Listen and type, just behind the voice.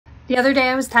The other day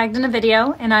I was tagged in a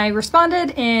video and I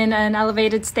responded in an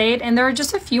elevated state, and there are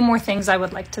just a few more things I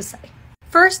would like to say.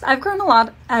 First, I've grown a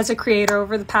lot as a creator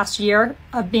over the past year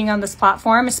of being on this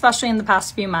platform, especially in the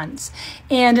past few months.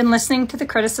 And in listening to the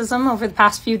criticism over the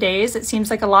past few days, it seems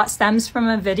like a lot stems from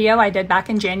a video I did back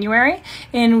in January,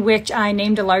 in which I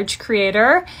named a large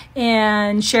creator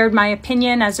and shared my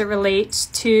opinion as it relates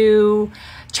to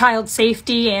child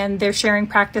safety and their sharing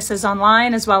practices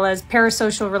online, as well as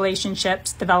parasocial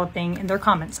relationships developing in their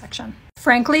comment section.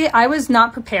 Frankly, I was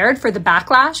not prepared for the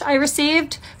backlash I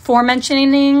received for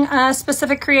mentioning a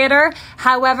specific creator.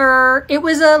 However, it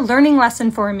was a learning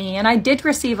lesson for me, and I did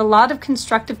receive a lot of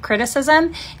constructive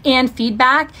criticism and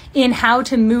feedback in how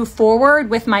to move forward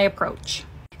with my approach.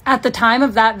 At the time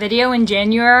of that video in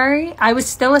January, I was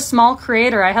still a small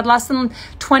creator. I had less than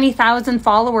 20,000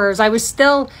 followers. I was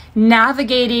still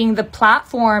navigating the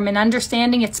platform and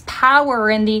understanding its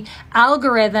power and the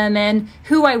algorithm and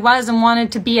who I was and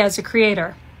wanted to be as a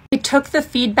creator. I took the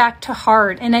feedback to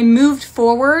heart and I moved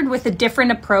forward with a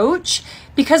different approach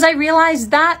because I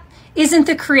realized that isn't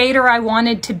the creator I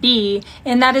wanted to be,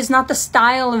 and that is not the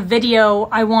style of video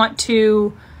I want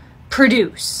to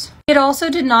produce. It also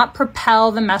did not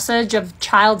propel the message of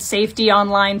child safety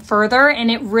online further,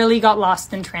 and it really got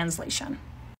lost in translation.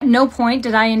 At no point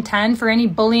did I intend for any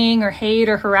bullying or hate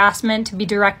or harassment to be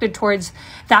directed towards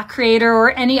that creator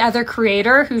or any other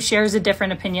creator who shares a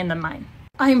different opinion than mine.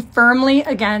 I am firmly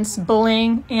against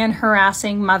bullying and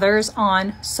harassing mothers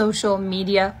on social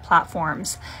media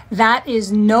platforms. That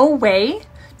is no way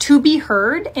to be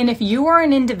heard, and if you are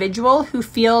an individual who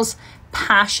feels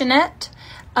passionate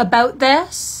about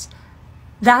this,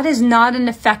 that is not an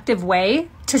effective way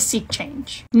to seek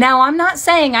change. Now, I'm not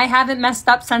saying I haven't messed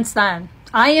up since then.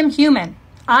 I am human.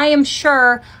 I am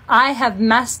sure I have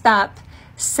messed up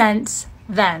since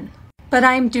then. But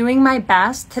I'm doing my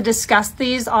best to discuss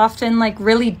these often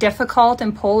really difficult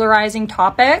and polarizing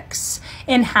topics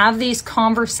and have these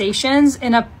conversations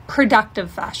in a productive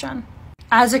fashion.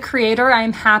 As a creator,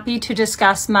 I'm happy to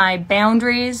discuss my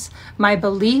boundaries, my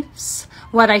beliefs,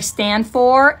 what I stand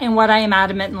for, and what I am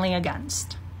adamantly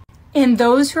against. And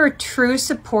those who are true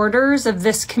supporters of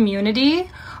this community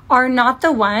are not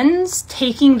the ones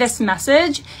taking this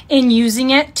message and using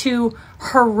it to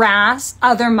harass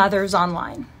other mothers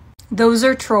online. Those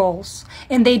are trolls,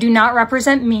 and they do not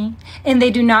represent me, and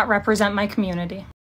they do not represent my community.